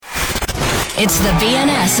It's the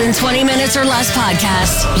BNS in 20 Minutes or Less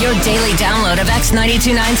podcast. Your daily download of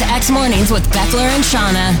X92.9's X Mornings with Beckler and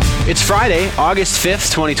Shauna. It's Friday, August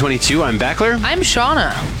 5th, 2022. I'm Beckler. I'm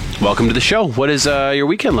Shauna. Welcome to the show. What is your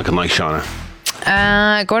weekend looking like, Shauna?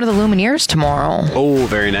 Going to the Lumineers tomorrow. Oh,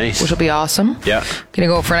 very nice. Which will be awesome. Yeah. Gonna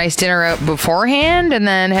go for a nice dinner out beforehand and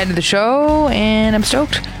then head to the show, and I'm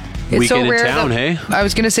stoked. It's Weekend so rare in town, that, hey? I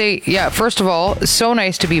was gonna say, yeah, first of all, so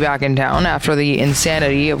nice to be back in town after the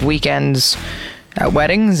insanity of weekends at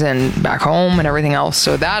weddings and back home and everything else.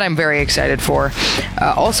 So that I'm very excited for.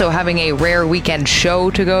 Also having a rare weekend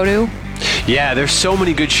show to go to. Yeah, there's so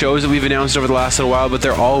many good shows that we've announced over the last little while, but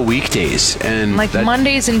they're all weekdays. And like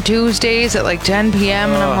Mondays and Tuesdays at like 10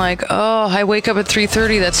 p.m. And I'm like, oh, I wake up at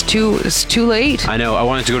 3:30. It's too late. I know. I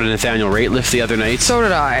wanted to go to Nathaniel Rateliff the other night. So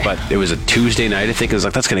did I. But it was a Tuesday night, I think. I was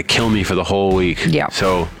like, that's going to kill me for the whole week. Yeah.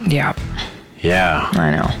 So, yeah. Yeah.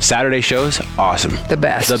 I know. Saturday shows, awesome. The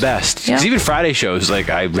best. The best. Yeah. 'Cause even Friday shows,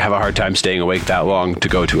 like, I have a hard time staying awake that long to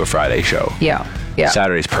go to a Friday show. Yeah. Yeah.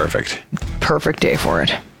 Saturday's perfect. Perfect day for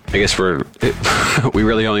it. I guess we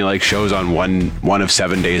really only like shows on one of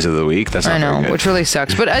 7 days of the week. That's not I know, very good. which really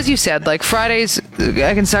sucks. But as you said, like Fridays,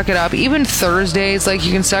 I can suck it up. Even Thursdays, like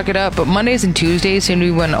you can suck it up. But Mondays and Tuesdays seem to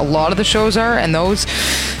be when a lot of the shows are, and those,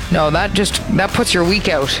 no, that puts your week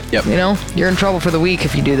out. Yep. You know, you're in trouble for the week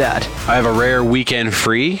if you do that. I have a rare weekend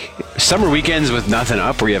free. Summer weekends with nothing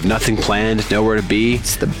up, where you have nothing planned, nowhere to be.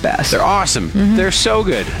 It's the best. They're awesome. Mm-hmm. They're so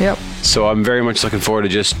good. Yep. So I'm very much looking forward to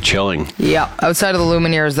just chilling. Yeah. Outside of the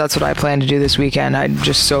Lumineers, that's what I plan to do this weekend. I'm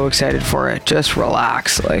just so excited for it. Just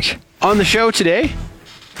relax, like. On the show today,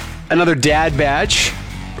 another dad badge.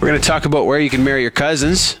 We're going to talk about where you can marry your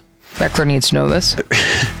cousins. Beckler needs to know this.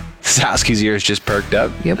 Sasky's ears just perked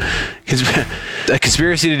up. Yep. A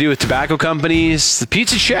conspiracy to do with tobacco companies, the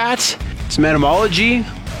pizza chat, some etymology.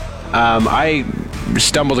 I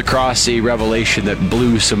stumbled across a revelation that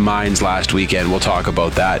blew some minds last weekend. We'll talk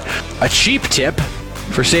about that. A cheap tip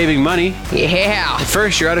for saving money. Yeah.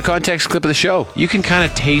 First, your out of context clip of the show. You can kind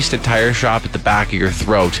of taste a tire shop at the back of your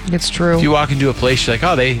throat. It's true. If you walk into a place, you're like,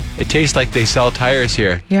 oh, it tastes like they sell tires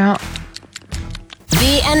here. Yeah.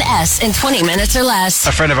 BNS in 20 Minutes or Less.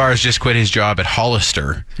 A friend of ours just quit his job at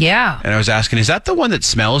Hollister. Yeah. And I was asking, is that the one that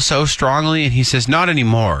smells so strongly? And he says, not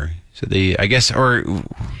anymore. So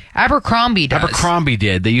Abercrombie does. Abercrombie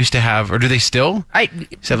did. They used to have, or do they still? They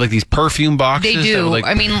have like these perfume boxes. They do. That,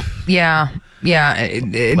 I mean, yeah. Yeah.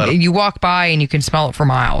 You walk by and you can smell it for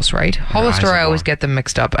miles, right? Hollister, I always get them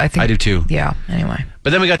mixed up. I do too. Yeah. Anyway. But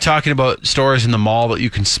then we got talking about stores in the mall that you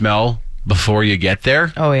can smell before you get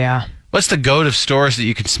there. Oh, yeah. What's the goat of stores that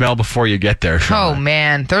you can smell before you get there, Shauna? Oh,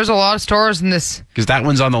 man. There's a lot of stores in this. Because that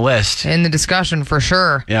one's on the list. In the discussion, for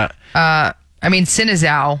sure. Yeah. I mean,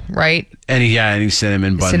 Cinnazao, right? Any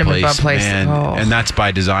cinnamon bun place. Man. Oh. And that's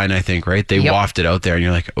by design, I think, right? They waft it out there, and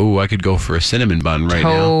you're like, oh, I could go for a cinnamon bun right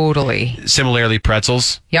now. Totally. Similarly,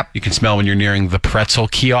 pretzels. Yep. You can smell when you're nearing the pretzel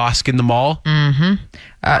kiosk in the mall.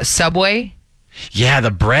 Mm-hmm. Subway. Yeah,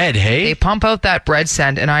 the bread, hey? They pump out that bread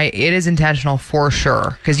scent, and it is intentional for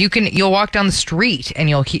sure. Because you'll walk down the street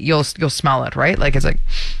and you'll smell it, right? Like it's like.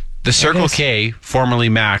 The Circle K, formerly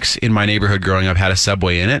Max, in my neighborhood growing up had a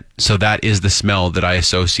Subway in it. So that is the smell that I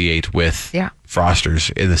associate with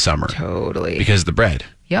Frosters in the summer. Totally. Because of the bread.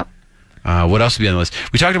 Yep. What else would be on the list?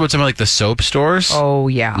 We talked about some of like the soap stores. Oh,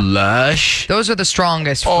 yeah. Lush. Those are the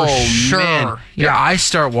strongest for sure. Man. Yeah, I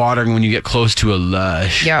start watering when you get close to a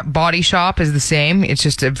Lush. Yeah, Body Shop is the same. It's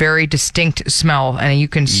just a very distinct smell, and you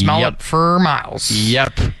can smell it for miles.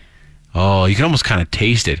 Yep. Oh, you can almost kind of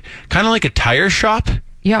taste it. Kind of like a tire shop.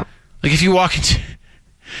 Yep. Like if you walk into,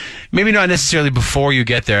 maybe not necessarily before you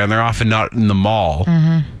get there, and they're often not in the mall,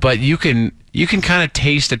 but you can kind of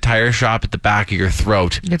taste a tire shop at the back of your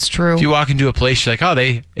throat. It's true. If you walk into a place, you're like, oh,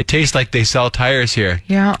 it tastes like they sell tires here.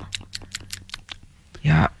 Yeah.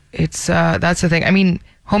 Yeah. It's that's the thing. I mean,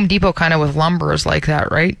 Home Depot kind of with lumber is like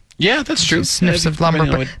that, right? Yeah, that's true. Sniffs of lumber,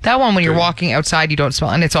 but that one when you're walking outside, you don't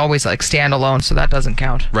smell, and it's always like standalone, so that doesn't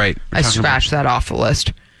count. Right. I scratched that off the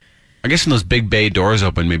list. I guess when those big bay doors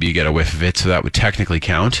open, maybe you get a whiff of it, so that would technically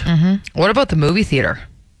count. Mm-hmm. What about the movie theater?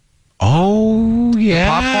 Oh, yeah. The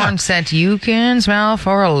popcorn scent you can smell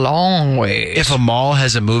for a long ways. If a mall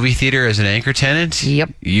has a movie theater as an anchor tenant, yep,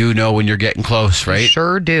 you know when you're getting close, right?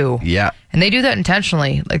 Sure do. Yeah. And they do that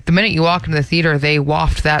intentionally. Like the minute you walk into the theater, they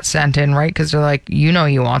waft that scent in, right? Because they're like, you know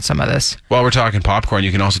you want some of this. While we're talking popcorn,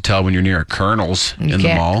 you can also tell when you're near a Colonel's in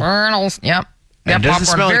the mall. Colonel's, yep. Yeah, it doesn't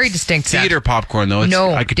popcorn, smell very like distinct theater scent. popcorn, though.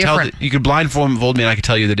 No, I could different. tell you could blindfold me, and I could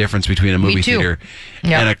tell you the difference between a movie theater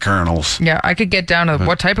and a Colonel's. Yeah, I could get down to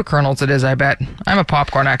what type of Colonel's it is. I bet I'm a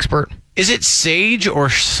popcorn expert. Is it sage or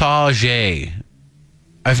sage?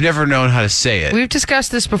 I've never known how to say it. We've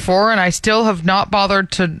discussed this before, and I still have not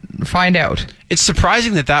bothered to find out. It's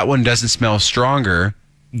surprising that one doesn't smell stronger,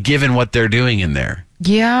 given what they're doing in there.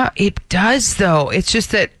 Yeah, it does, though. It's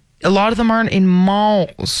just that a lot of them aren't in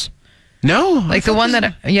malls. No? Like the one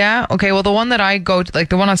that... Yeah? Okay, well, the one that I go to... Like,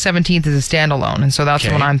 the one on 17th is a standalone, and so that's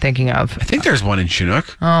the one I'm thinking of. I think there's one in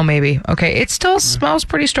Chinook. Oh, maybe. Okay, it still smells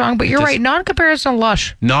pretty strong, but you're right. Not in comparison to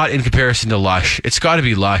Lush. Not in comparison to Lush. It's got to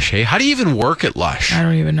be Lush, hey? How do you even work at Lush? I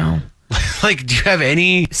don't even know. Like, do you have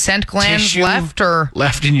any scent glands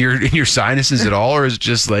left in your sinuses at all, or is it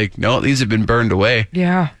just like, no, these have been burned away?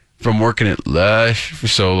 Yeah. From working at Lush for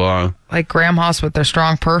so long. Like Graham House with their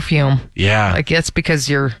strong perfume. Yeah. Like, it's because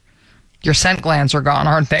your scent glands are gone,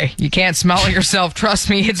 aren't they? You can't smell it yourself. Trust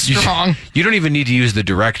me, it's strong. You don't even need to use the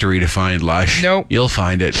directory to find Lush. Nope. You'll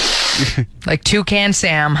find it. Like Toucan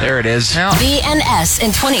Sam. There it is. No. BNS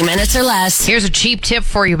in 20 minutes or less. Here's a cheap tip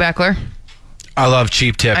for you, Beckler. I love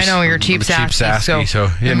cheap tips. I know you're cheap sassy, so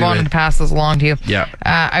I wanted to pass this along to you. Yeah.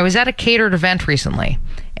 I was at a catered event recently,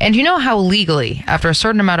 and you know how legally, after a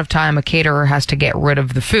certain amount of time, a caterer has to get rid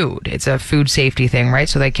of the food. It's a food safety thing, right?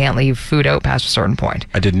 So they can't leave food out past a certain point.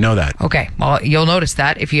 I didn't know that. Okay, well, you'll notice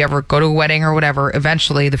that if you ever go to a wedding or whatever,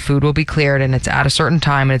 eventually the food will be cleared, and it's at a certain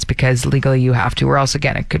time, and it's because legally you have to, or else,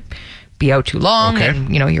 again, it could be out too long,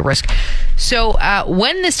 and, you risk. So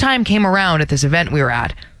when this time came around at this event we were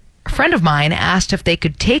at, a friend of mine asked if they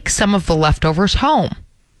could take some of the leftovers home.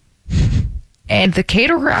 And the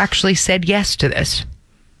caterer actually said yes to this.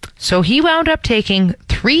 So he wound up taking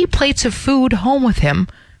 3 plates of food home with him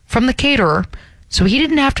from the caterer, so he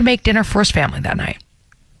didn't have to make dinner for his family that night.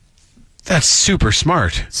 That's super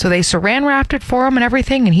smart. So they saran wrapped it for him and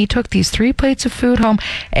everything, and he took these 3 plates of food home.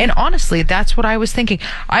 And honestly, that's what I was thinking.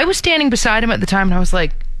 I was standing beside him at the time, and I was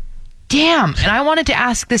like, damn. And I wanted to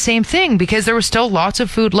ask the same thing because there was still lots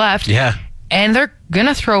of food left. Yeah. And they're going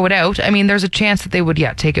to throw it out. I mean, there's a chance that they would,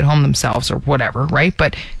 take it home themselves or whatever, right?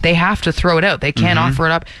 But they have to throw it out. They can't offer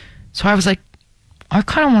it up. So I was like, I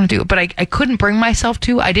kind of want to do it. But I couldn't bring myself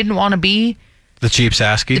to. I didn't want to be the cheap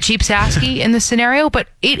Sasky in this scenario. But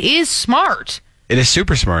it is smart. It is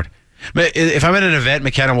super smart. But if I'm at an event,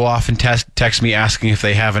 McKenna will often text me asking if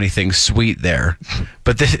they have anything sweet there,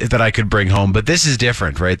 but that I could bring home. But this is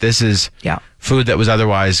different, right? This is food that was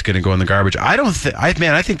otherwise going to go in the garbage. I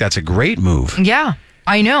think that's a great move. Yeah,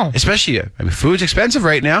 I know. Especially, food's expensive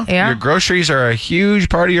right now. Yeah. Your groceries are a huge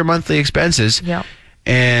part of your monthly expenses. Yeah.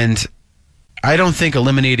 And I don't think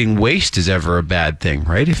eliminating waste is ever a bad thing,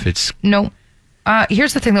 right? If it's... No.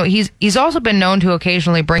 Here's the thing, though. He's also been known to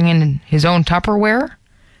occasionally bring in his own Tupperware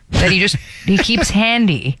that he keeps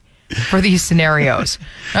handy for these scenarios.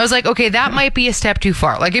 I was like, okay, that might be a step too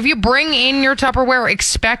far. Like, if you bring in your Tupperware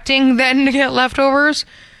expecting then to get leftovers,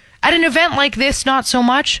 at an event like this, not so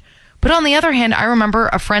much. But on the other hand, I remember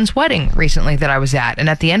a friend's wedding recently that I was at, and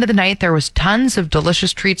at the end of the night, there was tons of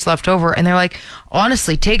delicious treats left over, and they're like,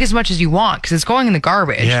 honestly, take as much as you want, because it's going in the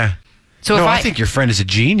garbage. Yeah. So I think your friend is a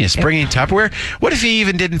genius, bringing Tupperware. What if he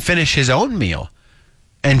even didn't finish his own meal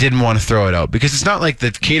and didn't want to throw it out? Because it's not like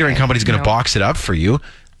the catering company's going to box it up for you.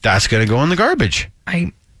 That's going to go in the garbage.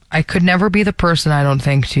 I could never be the person, I don't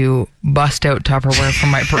think, to bust out Tupperware from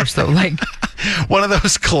my purse, though. Like one of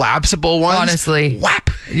those collapsible ones. Honestly. Whap.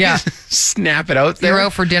 Yeah. Snap it out there. You're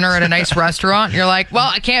out for dinner at a nice restaurant. You're like, well,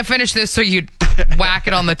 I can't finish this, so you whack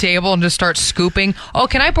it on the table and just start scooping. Oh,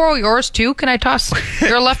 can I borrow yours too? Can I toss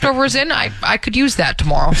your leftovers in? I could use that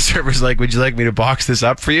tomorrow. The server's like, would you like me to box this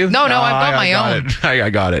up for you? No, I've got my own. I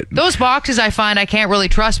got it. Those boxes I find I can't really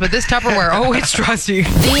trust, but this Tupperware, it's trusty.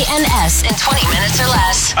 BNS in 20 minutes or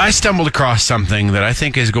less. I stumbled across something that I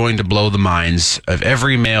think is going to blow the minds of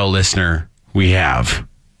every male listener we have.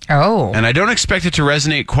 Oh. And I don't expect it to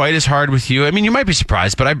resonate quite as hard with you. I mean, you might be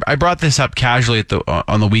surprised, but I brought this up casually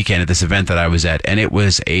on the weekend at this event that I was at, and it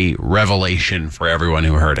was a revelation for everyone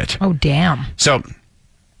who heard it. Oh, damn. So,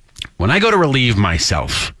 when I go to relieve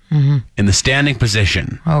myself in the standing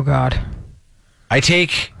position, oh, God, I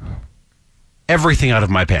take everything out of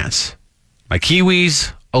my pants. My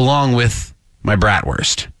Kiwis, along with my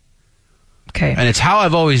bratwurst. Okay. And it's how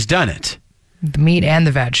I've always done it. The meat and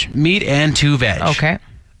the veg. Meat and 2 veg. Okay.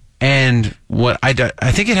 And what I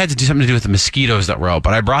think it had to do something to do with the mosquitoes that were out,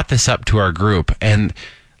 but I brought this up to our group, and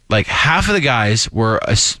like half of the guys were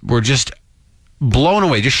just blown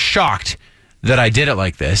away, just shocked that I did it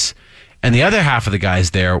like this. And the other half of the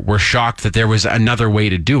guys there were shocked that there was another way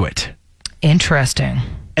to do it. Interesting.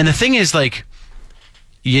 And the thing is, like,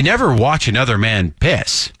 you never watch another man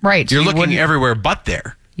piss. Right. You're looking everywhere but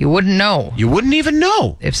there. You wouldn't know You wouldn't even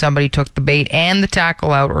know. if somebody took the bait and the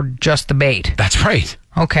tackle out or just the bait. That's right.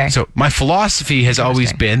 Okay. So my philosophy has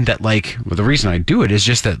always been that, like, well, the reason I do it is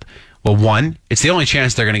just that, well, one, it's the only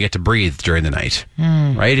chance they're going to get to breathe during the night,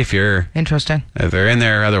 right? If they're in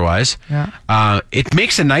there otherwise. Yeah. It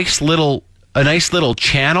makes a nice little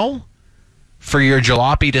channel for your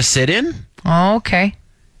jalopy to sit in. Oh, okay.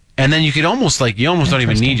 And then you could almost don't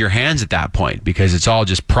even need your hands at that point because it's all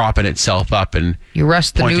just propping itself up and You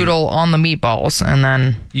rest the noodle on the meatballs and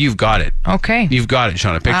then... You've got it. Okay. You've got it,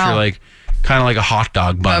 Shauna. Picture kind of like a hot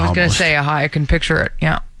dog bun. I was going to almost. say, I can picture it.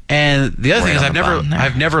 Yeah. And the other thing is,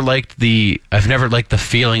 I've never liked the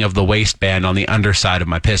feeling of the waistband on the underside of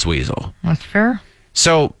my piss weasel. That's fair.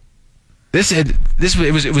 So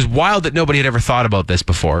it was wild that nobody had ever thought about this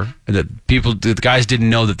before, and that the guys didn't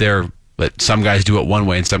know that some guys do it one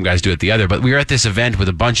way and some guys do it the other. But we were at this event with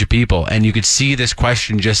a bunch of people, and you could see this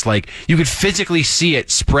question you could physically see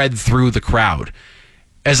it spread through the crowd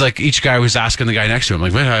as each guy was asking the guy next to him,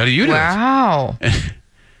 like, how do you do it? Wow.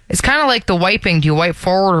 It's kind of like the wiping. Do you wipe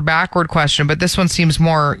forward or backward question, but this one seems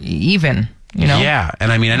more even, you know? Yeah,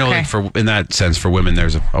 and I mean, I know in that sense, for women,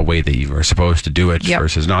 there's a way that you are supposed to do it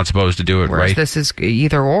versus not supposed to do it, Whereas right? this is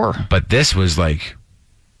either or. But this was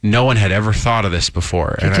no one had ever thought of this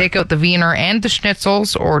before. You take out the Wiener and the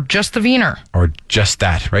schnitzels, or just the Wiener. Or just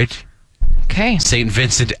that, right? Okay. St.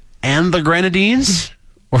 Vincent and the Grenadines?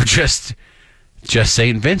 Or just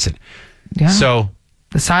St. Vincent? Yeah. So...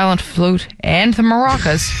 The silent flute and the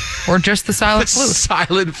maracas, or just the silent flute.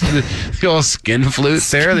 Silent flute. The old skin flute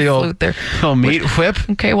there. The old meat whip.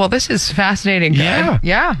 Okay, well, this is fascinating. Yeah.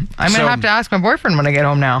 Yeah. I'm going to have to ask my boyfriend when I get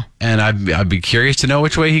home now. And I'd be curious to know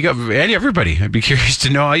which way he got. And everybody. I'd be curious to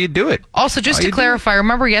know how you do it. Also, just to clarify,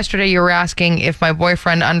 remember yesterday you were asking if my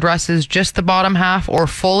boyfriend undresses just the bottom half or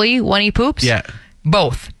fully when he poops? Yeah.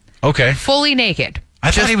 Both. Okay. Fully naked. I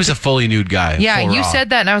thought he was a fully nude guy. Yeah, you said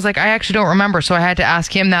that, and I was like, I actually don't remember, so I had to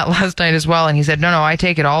ask him that last night as well, and he said, no, I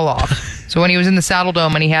take it all off. So when he was in the Saddle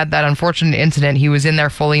Dome and he had that unfortunate incident, he was in there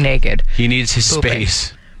fully naked. He needs his pooping.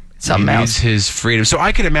 space. Something he else. needs his freedom. So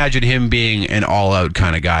I could imagine him being an all-out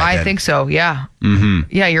kind of guy. I think so, yeah. Mm-hmm.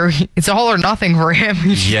 Yeah, it's all or nothing for him.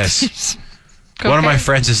 Yes. One of my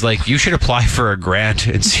friends is like, you should apply for a grant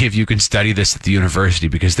and see if you can study this at the university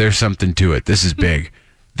because there's something to it. This is big.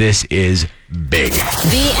 This is big.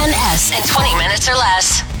 BNS in 20 minutes or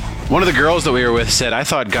less. One of the girls that we were with said, I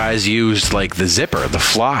thought guys used the zipper, the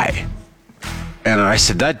fly. And I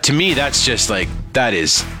said, that to me, that's just that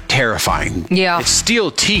is terrifying. Yeah. It's steel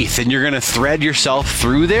teeth and you're going to thread yourself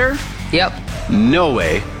through there? Yep. No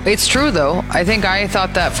way. It's true, though. I think I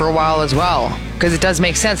thought that for a while as well. Because it does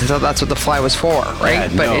make sense. I thought that's what the fly was for, right?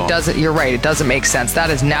 Yeah, but no. it doesn't. You're right. It doesn't make sense. That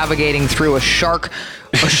is navigating through a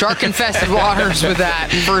shark-infested waters with that,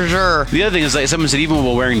 for sure. The other thing is, someone said, even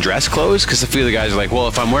while wearing dress clothes, because a few of the guys are like, well,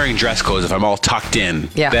 if I'm wearing dress clothes, if I'm all tucked in,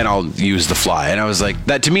 then I'll use the fly. And I was like,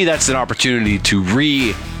 that to me, that's an opportunity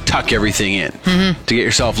to tuck everything in to get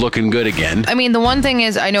yourself looking good again. I mean, the one thing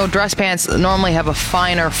is, I know dress pants normally have a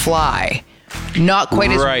finer fly. Not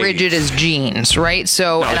quite as rigid as jeans, right?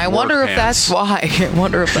 So, and I wonder if that's why.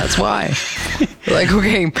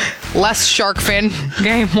 Okay, less shark fin,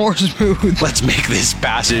 okay, more smooth. Let's make this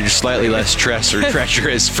passage slightly less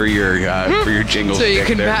treacherous for your jingle. So you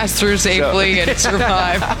can pass through safely and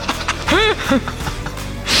survive.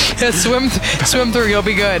 Yeah, swim through, you'll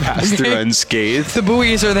be good. Pass through unscathed. The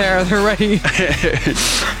buoys are there, they're ready.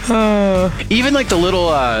 Even the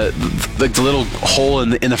little hole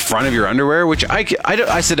in the front of your underwear, which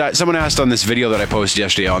I said, someone asked on this video that I posted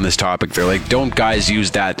yesterday on this topic, they're like, don't guys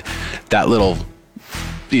use that little,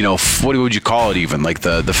 what would you call it even?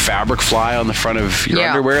 The fabric fly on the front of your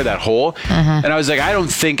underwear, that hole. And I was like, I don't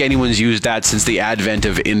think anyone's used that since the advent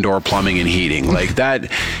of indoor plumbing and heating. That,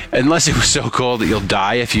 unless it was so cold that you'll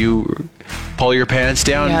die if you pull your pants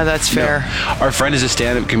down. Yeah, that's fair. Our friend is a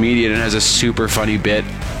stand-up comedian and has a super funny bit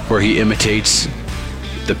where he imitates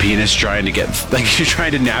the penis trying to you're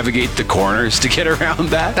trying to navigate the corners to get around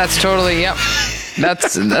that. That's totally, yep.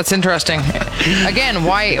 That's interesting. Again,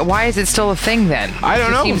 why is it still a thing then? I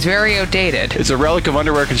don't know. It seems very outdated. It's a relic of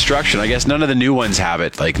underwear construction. I guess none of the new ones have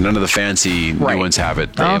it. None of the fancy new ones have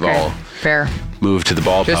it. They've all fair moved to the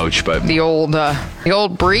ball pouch. But the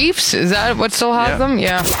old briefs, is that what still has them?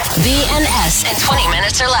 Yeah. BNS in 20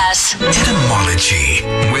 minutes or less. Etymology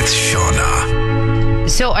with Shauna.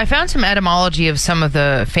 So I found some etymology of some of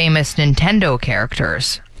the famous Nintendo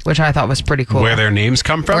characters, which I thought was pretty cool. Where their names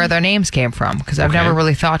come from? Where their names came from, because I've never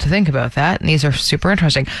really thought to think about that, and these are super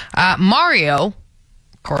interesting. Mario,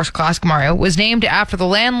 of course, classic Mario, was named after the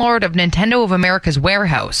landlord of Nintendo of America's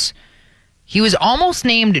warehouse. He was almost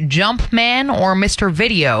named Jumpman or Mr.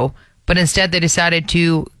 Video, but instead they decided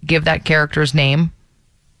to give that character's name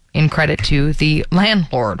in credit to the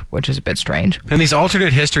landlord, which is a bit strange. And these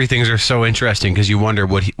alternate history things are so interesting because you wonder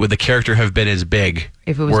would the character have been as big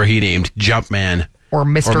if it was, were he named Jumpman or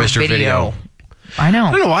Mr. Video. I know.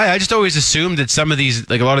 I don't know why. I just always assumed that some of these,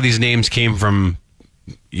 like a lot of these names came from,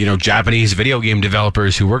 Japanese video game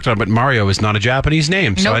developers who worked on it, but Mario is not a Japanese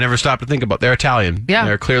name, so Nope. I never stopped to think about. They're Italian. Yeah.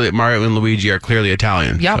 They're clearly, Mario and Luigi are clearly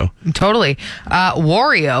Italian. Yep, So. totally.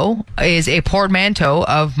 Wario is a portmanteau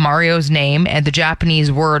of Mario's name and the Japanese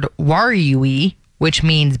word waryui, which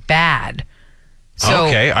means bad. So,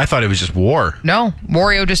 Okay, I thought it was just war. No,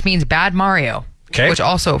 Wario just means bad Mario. Okay. Which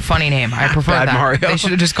also, funny name. I prefer Bad that. Mario. They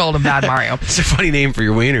should have just called him Bad Mario. It's a funny name for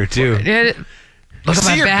your wiener, too. Look at See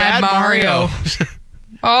my your bad Mario.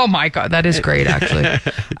 Oh my God, that is great, actually.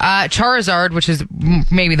 Charizard, which is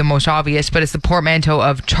maybe the most obvious, but it's the portmanteau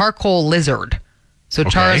of charcoal lizard. So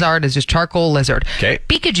Charizard is just charcoal lizard. Okay.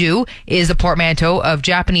 Pikachu is the portmanteau of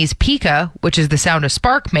Japanese pika, which is the sound a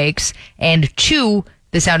spark makes, and chew,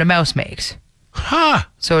 the sound a mouse makes. Huh.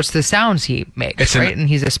 So it's the sounds he makes, right? And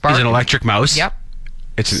he's a spark. He's an electric mouse. Yep.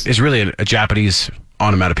 It's really a Japanese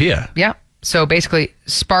onomatopoeia. Yep. So basically,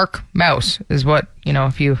 spark mouse is what,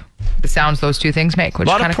 the sounds those two things make, which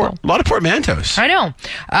is kind of cool. A lot of portmanteaus. I know.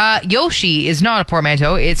 Yoshi is not a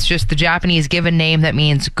portmanteau. It's just the Japanese given name that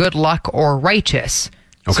means good luck or righteous.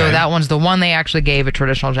 Okay. So that one's the one they actually gave a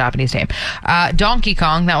traditional Japanese name. Donkey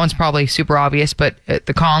Kong, that one's probably super obvious, but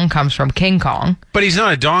the Kong comes from King Kong. But he's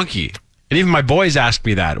not a donkey. And even my boys asked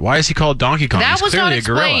me that. Why is he called Donkey Kong? That He's was not clearly a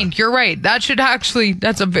gorilla. explained. You're right. That should actually,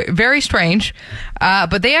 that's very strange.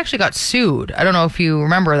 But they actually got sued. I don't know if you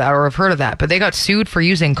remember that or have heard of that, but they got sued for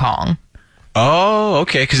using Kong. Oh,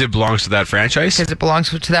 okay, because it belongs to that franchise? Because it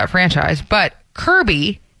belongs to that franchise. But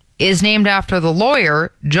Kirby is named after the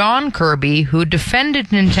lawyer, John Kirby, who defended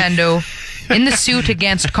Nintendo in the suit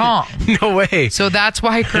against Kong. No way. So that's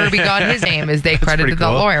why Kirby got his name, is they credited that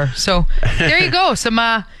cool. lawyer. So there you go.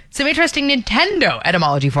 Some interesting Nintendo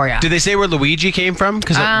etymology for you. Did they say where Luigi came from?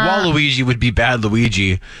 Because Waluigi would be bad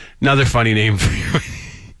Luigi. Another funny name for you.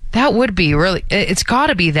 That would be really. It's got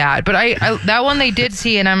to be that. But I that one they did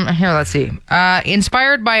see, and I'm here. Let's see.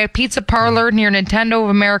 Inspired by a pizza parlor near Nintendo of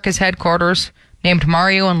America's headquarters, named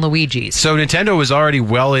Mario and Luigi's. So Nintendo was already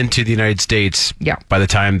well into the United States by the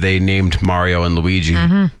time they named Mario and Luigi.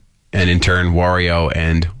 Mm-hmm. And in turn, Wario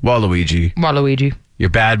and Waluigi. Waluigi. You're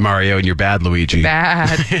bad Mario and you're bad Luigi.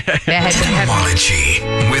 Bad. Etymology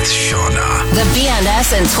with Shauna. The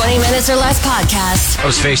BNS in 20 minutes or less podcast. I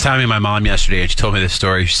was FaceTiming my mom yesterday and she told me this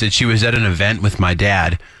story. She said she was at an event with my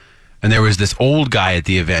dad and there was this old guy at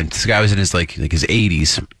the event. This guy was in his like his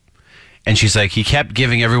 80s. And she's like, he kept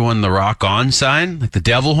giving everyone the rock on sign, like the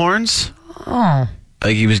devil horns. Oh.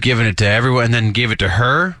 Like he was giving it to everyone and then gave it to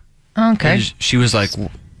her. Okay. And she was like,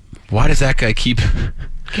 why does that guy keep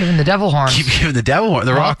giving the devil horns? Keep giving the devil horn,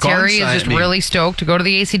 the rock on sign? Terry is just really stoked to go to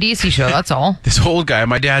the AC/DC show, that's all. This old guy,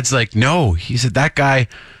 my dad's like, no. He said that guy,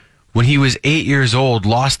 when he was 8 years old,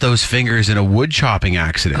 lost those fingers in a wood chopping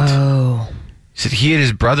accident. Oh. He said he and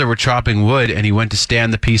his brother were chopping wood and he went to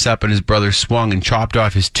stand the piece up and his brother swung and chopped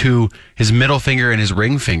off his middle finger and his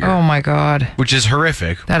ring finger. Oh my God. Which is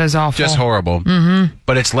horrific. That is awful. Just horrible. Mm-hmm.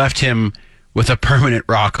 But it's left him with a permanent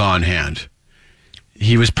rock on hand.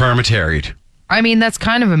 He was permateried. I mean, that's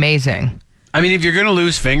kind of amazing. I mean, if you're going to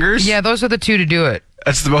lose fingers... Yeah, those are the two to do it.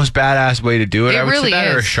 That's the most badass way to do it. It I would really say that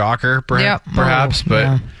is. or a shocker, perhaps, but...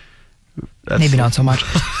 Yeah. That's, maybe not so much.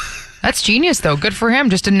 That's genius, though. Good for him.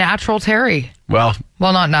 Just a natural Terry. Well,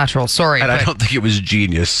 not natural. Sorry. And I don't think it was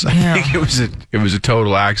genius. I Yeah. think it was a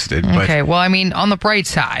total accident. Okay. Well, I mean, on the bright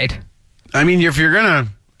side. I mean, if you're gonna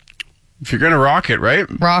rock it, right?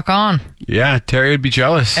 Rock on. Yeah, Terry would be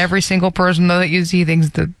jealous. Every single person though that you see thinks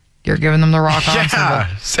that you're giving them the rock on symbol.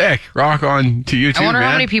 Yeah, sick. Rock on to you too, I wonder man.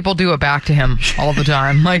 how many people do it back to him all the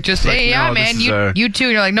time. Like, just, Like, hey, no, yeah, man, this is you too.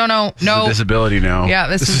 And you're like, no. This is a disability now. Yeah,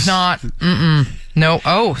 this is not. No.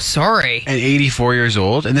 Oh, sorry. And 84 years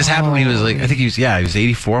old. And this happened when he was like, I think he was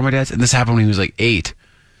 84, my dad's. And this happened when he was like 8.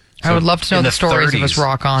 I would love to know in the stories 30s. of his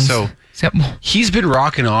rock-ons. So he's been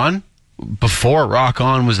rocking on before rock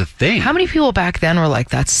on was a thing. How many people back then were like,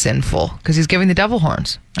 that's sinful? Because he's giving the devil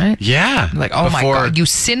horns, right? Yeah. Like, oh my God, you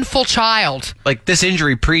sinful child. Like, this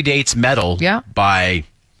injury predates metal by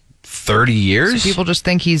 30 years. So people just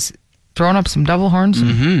think he's throwing up some devil horns?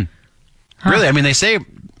 Mm-hmm. Huh. Really? I mean, they say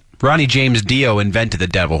Ronnie James Dio invented the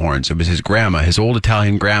devil horns. It was his grandma, his old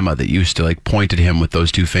Italian grandma, that used to like point at him with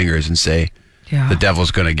those two fingers and say, the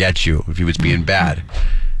devil's going to get you if he was being bad.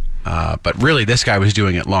 Mm-hmm. But really, this guy was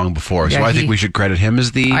doing it long before. So I think we should credit him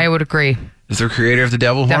as I would agree. is the creator of the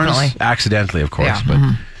Devil Horns. Definitely. Accidentally, of course, Yeah.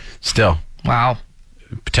 but still. Wow.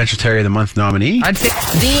 Potential Terry of the Month nominee. I'd say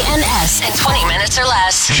BNS in 20 minutes or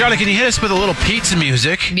less. Shauna, can you hit us with a little pizza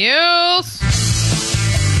music? yes.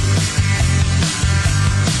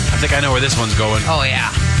 I think I know where this one's going. Oh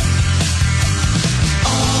yeah.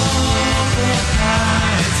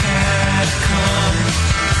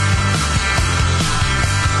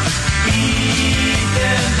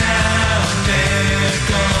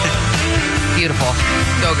 Beautiful.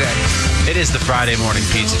 So good. It is the Friday morning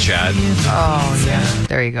pizza chat. Oh yeah.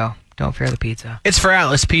 There you go. Don't fear the pizza. It's for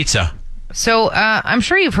Atlas Pizza. So I'm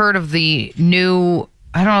sure you've heard of the new,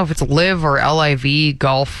 I don't know if it's Live or LIV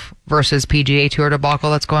golf versus PGA Tour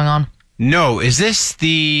debacle that's going on. No, is this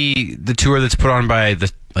the tour that's put on by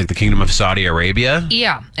the Kingdom of Saudi Arabia?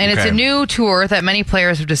 Yeah, and it's Okay. a new tour that many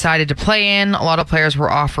players have decided to play in. A lot of players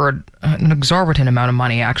were offered an exorbitant amount of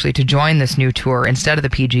money, actually, to join this new tour instead of the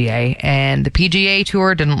PGA. And the PGA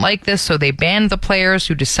Tour didn't like this, so they banned the players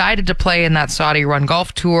who decided to play in that Saudi-run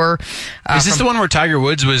golf tour. Is this the one where Tiger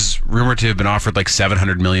Woods was rumored to have been offered like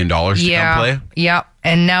 $700 million to come play? Yeah.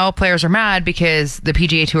 And now players are mad because the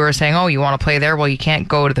PGA Tour is saying, oh, you want to play there? Well, you can't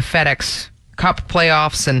go to the FedEx Cup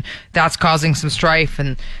playoffs, and that's causing some strife,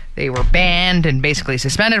 and they were banned and basically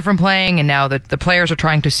suspended from playing, and now the players are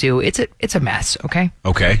trying to sue. It's a mess, okay?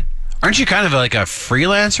 Okay. Aren't you kind of like a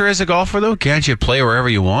freelancer as a golfer, though? Can't you play wherever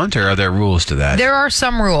you want, or are there rules to that? There are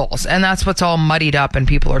some rules, and that's what's all muddied up, and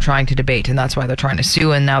people are trying to debate, and that's why they're trying to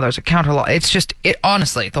sue, and now there's a counter law. It's just,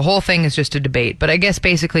 honestly, the whole thing is just a debate. But I guess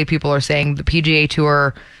basically people are saying the PGA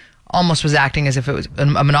Tour almost was acting as if it was a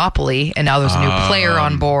monopoly, and now there's a new player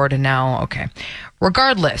on board, and now, okay.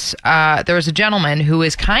 Regardless, there was a gentleman who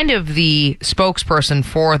is kind of the spokesperson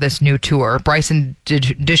for this new tour. Bryson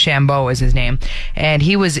DeChambeau is his name, and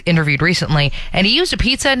he was interviewed recently, and he used a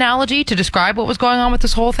pizza analogy to describe what was going on with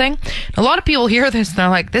this whole thing. A lot of people hear this, and they're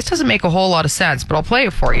like, this doesn't make a whole lot of sense, but I'll play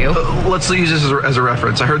it for you. Let's use this as a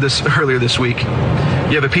reference. I heard this earlier this week.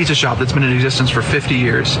 You have a pizza shop that's been in existence for 50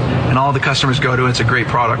 years, and all the customers go to it. It's a great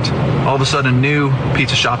product. All of a sudden, a new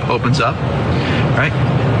pizza shop opens up, right?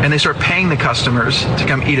 And they start paying the customers to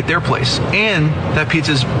come eat at their place. And that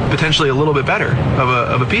pizza is potentially a little bit better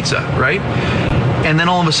of a pizza, right? And then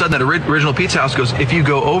all of a sudden, that original pizza house goes, if you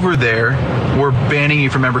go over there, we're banning you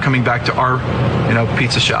from ever coming back to our,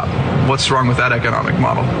 pizza shop. What's wrong with that economic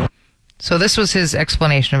model? So this was his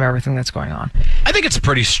explanation of everything that's going on. I think it's a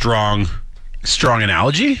pretty strong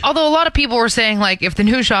analogy. Although a lot of people were saying, like, if the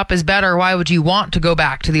new shop is better, why would you want to go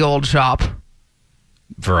back to the old shop?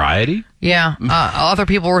 Variety? Yeah. Other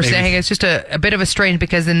people were saying it's just a bit of a strange,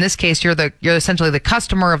 because in this case you're essentially the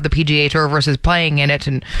customer of the PGA Tour versus playing in it,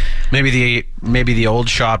 and maybe the old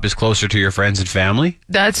shop is closer to your friends and family.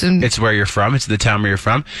 It's where you're from. It's the town where you're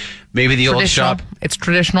from. Maybe the old shop, it's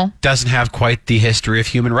traditional, doesn't have quite the history of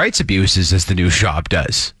human rights abuses as the new shop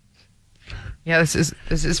does. Yeah, this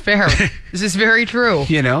is fair. This is very true.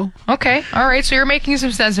 Okay, all right. So you're making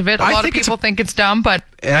some sense of it. A lot of people think it's dumb, but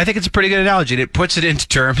and I think it's a pretty good analogy. And it puts it into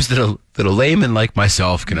terms that a layman like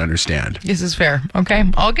myself can understand. This is fair. Okay,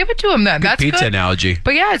 I'll give it to him then. That's pizza good. analogy.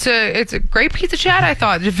 But yeah, it's a great pizza chat. I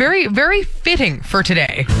thought it's very, very fitting for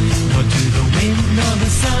today. Or to the wind, or the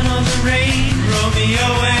sun, or the rain. Romeo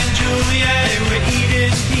and Juliet, they were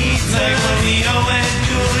eating pizza. Like Romeo and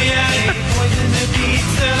Juliet, they poisoned the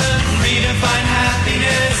pizza. Redefine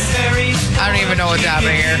happiness. I don't even know what's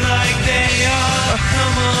happening here. Like they are.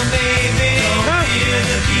 Come on, baby. Don't fear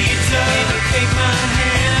the pizza. Take my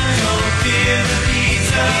hand. Don't fear the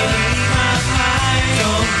pizza. Eat my pie.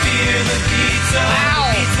 Don't fear the pizza.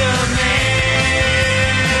 Pizza man.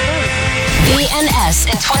 BNS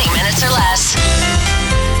in 20 minutes or less.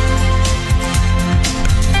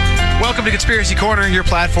 Welcome to Conspiracy Corner, your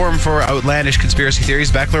platform for outlandish conspiracy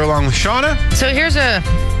theories. Beckler along with Shauna. So here's a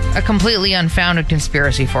completely unfounded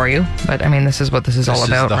conspiracy for you, but I mean, this is what this is all about,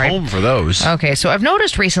 This is the right? home for those. Okay, so I've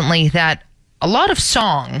noticed recently that a lot of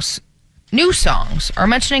songs, new songs, are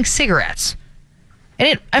mentioning cigarettes.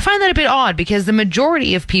 And I find that a bit odd, because the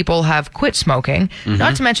majority of people have quit smoking.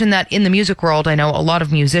 Not to mention that in the music world, I know a lot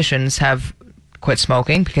of musicians have quit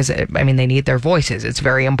smoking because, I mean, they need their voices. It's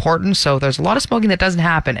very important. So there's a lot of smoking that doesn't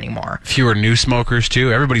happen anymore. Fewer new smokers,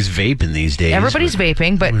 too. Everybody's vaping these days. Everybody's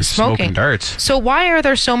vaping, but smoking darts. So why are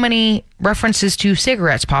there so many references to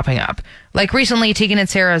cigarettes popping up? Like recently, Tegan and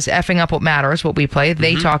Sarah's Effing Up What Matters, what we play,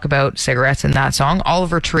 they talk about cigarettes in that song.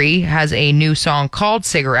 Oliver Tree has a new song called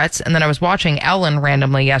Cigarettes. And then I was watching Ellen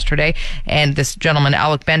randomly yesterday, and this gentleman,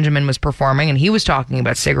 Alec Benjamin, was performing, and he was talking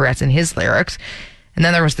about cigarettes in his lyrics. And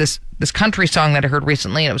then there was this country song that I heard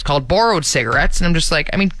recently, and it was called Borrowed Cigarettes. And I'm just like,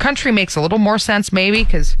 I mean, country makes a little more sense maybe,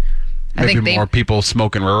 because I think more people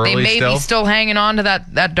smoking they rurally may still. be still hanging on to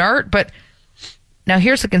that dart. But now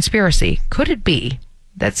here's the conspiracy. Could it be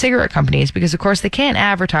that cigarette companies, because of course they can't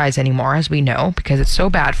advertise anymore, as we know, because it's so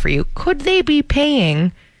bad for you, could they be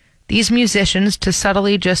paying these musicians to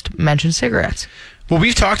subtly just mention cigarettes? Well,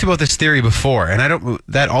 we've talked about this theory before, and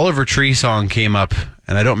that Oliver Tree song came up,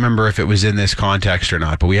 and I don't remember if it was in this context or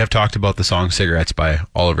not, but we have talked about the song Cigarettes by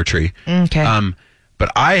Oliver Tree. Okay.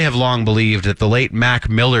 But I have long believed that the late Mac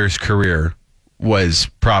Miller's career was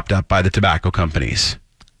propped up by the tobacco companies.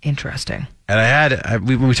 Interesting. And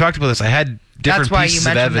when we talked about this, I had different That's why pieces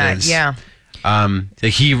you of mentioned evidence. that, yeah.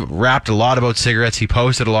 He rapped a lot about cigarettes. He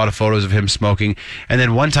posted a lot of photos of him smoking. And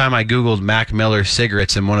then one time I Googled Mac Miller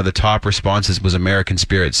cigarettes, and one of the top responses was American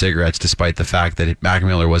Spirit cigarettes, despite the fact that Mac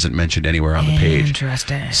Miller wasn't mentioned anywhere on the page.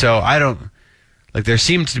 Interesting. So there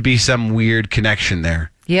seems to be some weird connection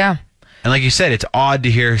there. Yeah. And like you said, it's odd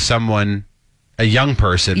to hear someone, a young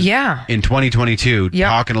person, in 2022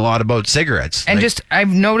 talking a lot about cigarettes. And I've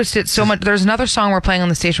noticed it so much. There's another song we're playing on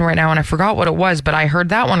the station right now, and I forgot what it was, but I heard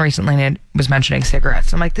that one recently, and it was mentioning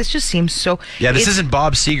cigarettes. I'm like, this just seems so... Yeah, this isn't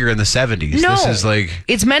Bob Seger in the 70s. No. This is like...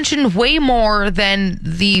 It's mentioned way more than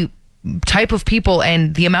the type of people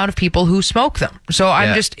and the amount of people who smoke them. So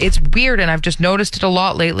it's weird, and I've just noticed it a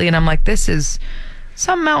lot lately, and I'm like, this is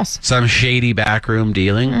something else. Some shady backroom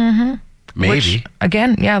dealing. Mm-hmm. Maybe. Which,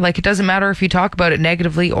 again, it doesn't matter if you talk about it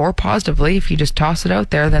negatively or positively. If you just toss it out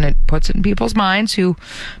there, then it puts it in people's minds who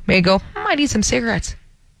may go, I need some cigarettes.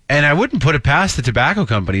 And I wouldn't put it past the tobacco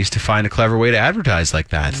companies to find a clever way to advertise like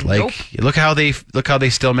that. Nope. Look how they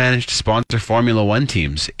still manage to sponsor Formula One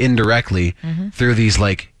teams indirectly through these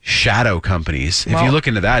shadow companies. If you look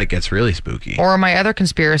into that, it gets really spooky. Or my other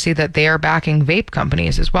conspiracy that they are backing vape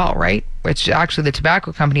companies as well, right? Which actually the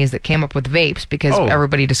tobacco companies that came up with vapes, because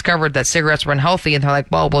everybody discovered that cigarettes were unhealthy, and they're like,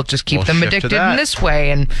 well, we'll just keep them shift to addicted that. in this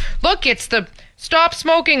way. And look, it's the stop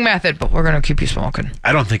smoking method, but we're going to keep you smoking.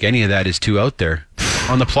 I don't think any of that is too out there.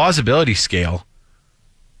 On the plausibility scale,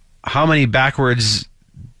 how many backwards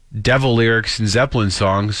devil lyrics in Zeppelin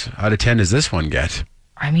songs out of 10 does this one get?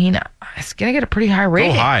 I mean, it's going to get a pretty high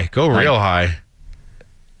rating. Go high. Go real high.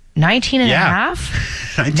 19 and a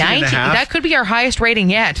half? 19 and a half. That could be our highest rating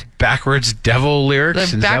yet. Backwards devil lyrics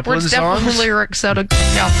The in backwards Zeppelin devil songs? lyrics out of...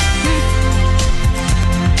 No.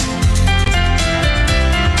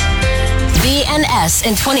 BNS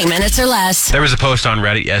in 20 minutes or less. There was a post on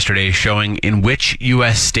Reddit yesterday showing in which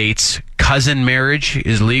U.S. states cousin marriage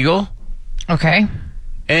is legal. Okay.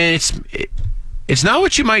 And it's not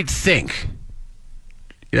what you might think.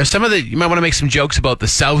 You know, you might want to make some jokes about the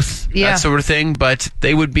South, that sort of thing, but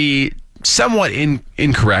they would be somewhat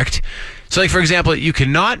incorrect. So, like, for example, you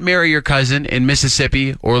cannot marry your cousin in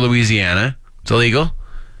Mississippi or Louisiana. It's illegal.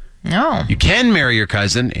 No. You can marry your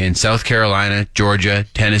cousin in South Carolina, Georgia,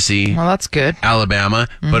 Tennessee, Well, that's good. Alabama,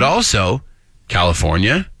 but also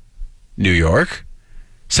California, New York,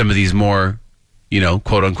 some of these more,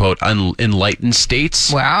 quote unquote, enlightened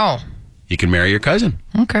states. Wow. You can marry your cousin.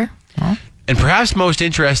 Okay. Well. And perhaps most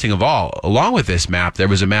interesting of all, along with this map, there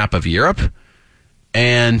was a map of Europe.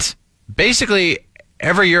 And basically,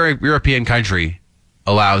 every European country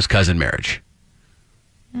allows cousin marriage.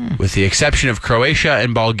 With the exception of Croatia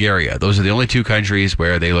and Bulgaria. Those are the only two countries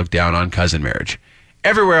where they look down on cousin marriage.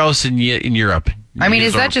 Everywhere else in Europe. I mean,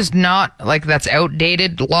 is that just not that's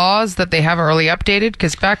outdated laws that they haven't really updated?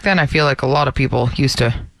 Because back then I feel like a lot of people used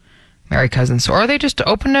to marry cousins. Or are they just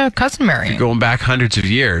open to cousin marrying? Going back hundreds of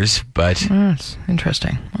years, but... That's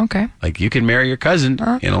interesting. Okay. You can marry your cousin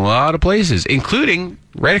in a lot of places, including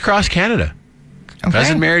right across Canada. Okay.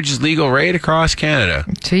 Cousin marriage is legal right across Canada.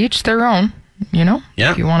 To each their own, Yeah.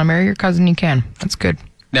 If you want to marry your cousin, you can. That's good.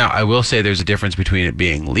 Now, I will say there's a difference between it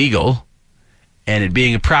being legal and it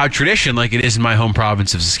being a proud tradition like it is in my home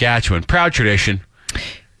province of Saskatchewan. Proud tradition.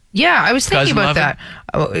 Yeah, I was thinking about that.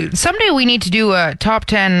 Someday we need to do a top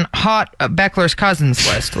 10 hot Beckler's cousins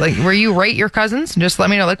list. Where you rate your cousins and just let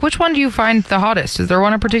me know. Which one do you find the hottest? Is there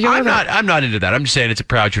one in particular? I'm not into that. I'm just saying it's a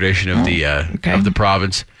proud tradition of the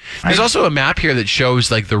province. There's also a map here that shows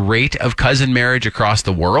the rate of cousin marriage across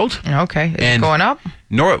the world. Okay, is it going up?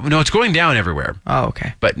 No, it's going down everywhere. Oh,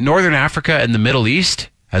 okay. But Northern Africa and the Middle East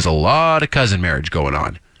has a lot of cousin marriage going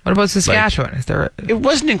on. What about Saskatchewan? Is there? It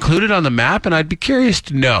wasn't included on the map, and I'd be curious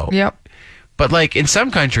to know. Yep. But in some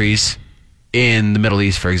countries, in the Middle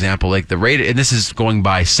East, for example, the rate, and this is going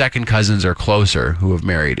by second cousins or closer who have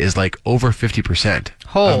married, is over 50%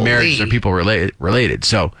 of marriages are people related.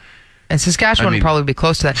 So. And Saskatchewan would probably be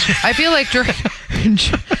close to that. I feel like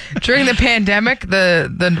During the pandemic,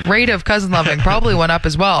 the rate of cousin loving probably went up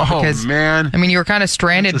as well. Oh, because, man. I mean, you were kind of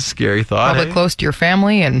stranded. That's a scary thought. Probably close to your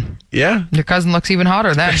family, and Yeah. your cousin looks even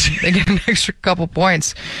hotter then. They get an extra couple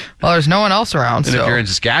points. Well, there's no one else around. And so. if you're in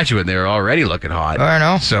Saskatchewan, they're already looking hot. I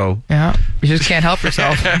know. So Yeah, you just can't help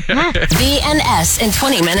yourself. BNS in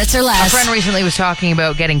 20 minutes or A less. friend recently was talking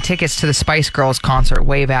about getting tickets to the Spice Girls concert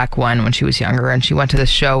way back when she was younger, and she went to the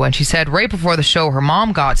show, and she said right before the show her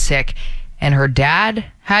mom got sick and her dad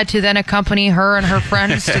had to then accompany her and her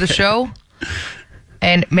friends to the show.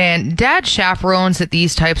 And man, dad chaperones at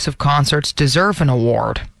these types of concerts deserve an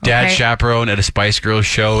award. dad okay? chaperone at a Spice Girls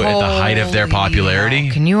show at the height of their Holy popularity.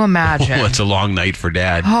 hell, can you imagine? Oh, it's a long night for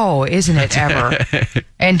dad. Oh, isn't it ever?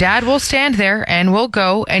 And dad will stand there and we'll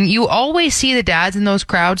go. And you always see the dads in those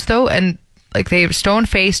crowds, though, and like they're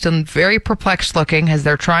stone-faced and very perplexed looking as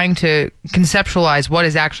they're trying to conceptualize what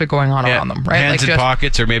is actually going on around them, right? Hands like in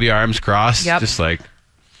pockets or maybe arms crossed. Yep. Just like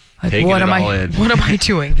like, taking what it am all I? in. What am I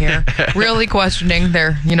doing here? Really questioning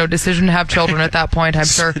their, decision to have children at that point. I'm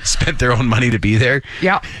sure. spent their own money to be there.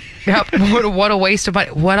 Yep. What a waste of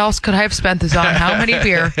money. What else could I have spent this on? How many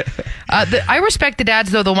beer? I respect the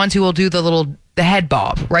dads, though, the ones who will do the head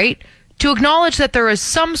bob, right? To acknowledge that there is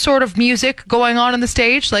some sort of music going on in the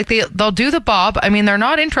stage. Like they'll do the bob. I mean, they're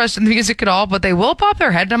not interested in the music at all, but they will bob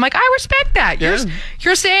their head. And I'm like, I respect that. Yeah.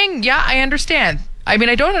 You're saying, yeah, I understand. I mean,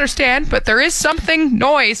 I don't understand, but there is something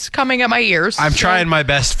noise coming at my ears. I'm trying my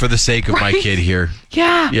best for the sake of my kid here.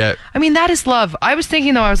 Yeah. Yeah. I mean, that is love. I was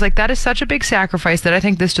thinking, though, I was like, that is such a big sacrifice that I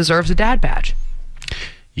think this deserves a dad badge.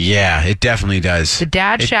 Yeah, it definitely does. The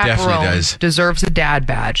dad it definitely chaperone does. deserves a dad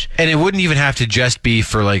badge. And it wouldn't even have to just be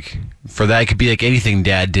for that. It could be like anything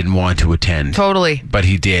dad didn't want to attend. Totally. But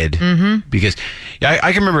he did. Mm-hmm. Because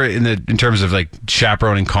I can remember in terms of like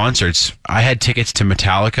chaperoning concerts, I had tickets to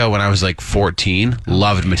Metallica when I was like 14.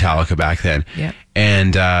 Loved Metallica back then. Yeah.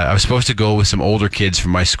 And I was supposed to go with some older kids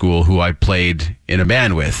from my school who I played in a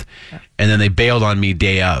band with. And then they bailed on me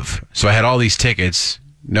day of. So I had all these tickets,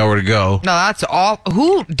 nowhere to go. No, that's all.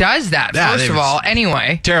 Who does that, Yeah, first they of was- all,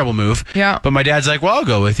 anyway? Terrible move. Yeah. But my dad's like, well, I'll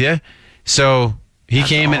go with you. So he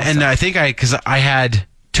came and I think because I had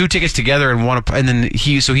two tickets together and then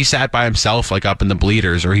he sat by himself like up in the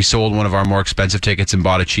bleeders, or he sold one of our more expensive tickets and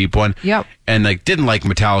bought a cheap one. Yep. And like didn't like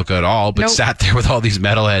Metallica at all, but Nope. sat there with all these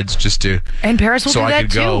metalheads just to. And Paris will so do I that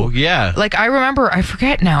could too. go. Yeah. Like I remember, I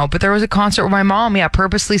forget now, but there was a concert where my mom,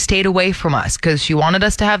 purposely stayed away from us because she wanted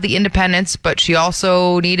us to have the independence, but she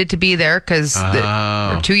also needed to be there because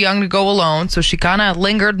Oh. we're too young to go alone. So she kind of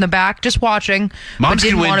lingered in the back, just watching. but Moms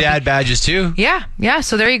didn't can win wanna dad badges too. Yeah.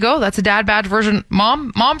 So there you go. That's a dad badge version.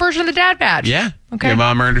 Mom version of the dad badge. Yeah. Okay. Your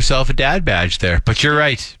mom earned herself a dad badge there. But you're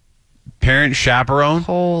right. Parent chaperone.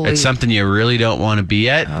 Holy- It's something you really don't want to be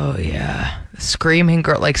at. Oh yeah, screaming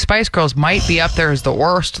girl. Like Spice Girls might be up there as the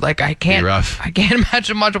worst. Like I can't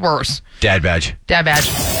imagine much worse. Dad badge. Dad badge.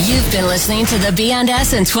 You've been listening to the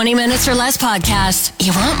BNS in 20 minutes or less podcast.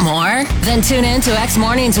 You want more? Then tune in to X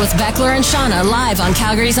Mornings with Beckler and Shauna live on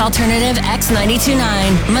Calgary's alternative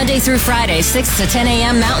X92.9. Monday through Friday, 6 to 10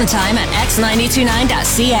 a.m. Mountain Time at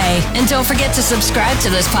x929.ca. And don't forget to subscribe to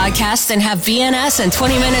this podcast and have BNS in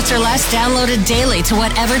 20 minutes or less downloaded daily to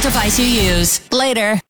whatever device you use. Later.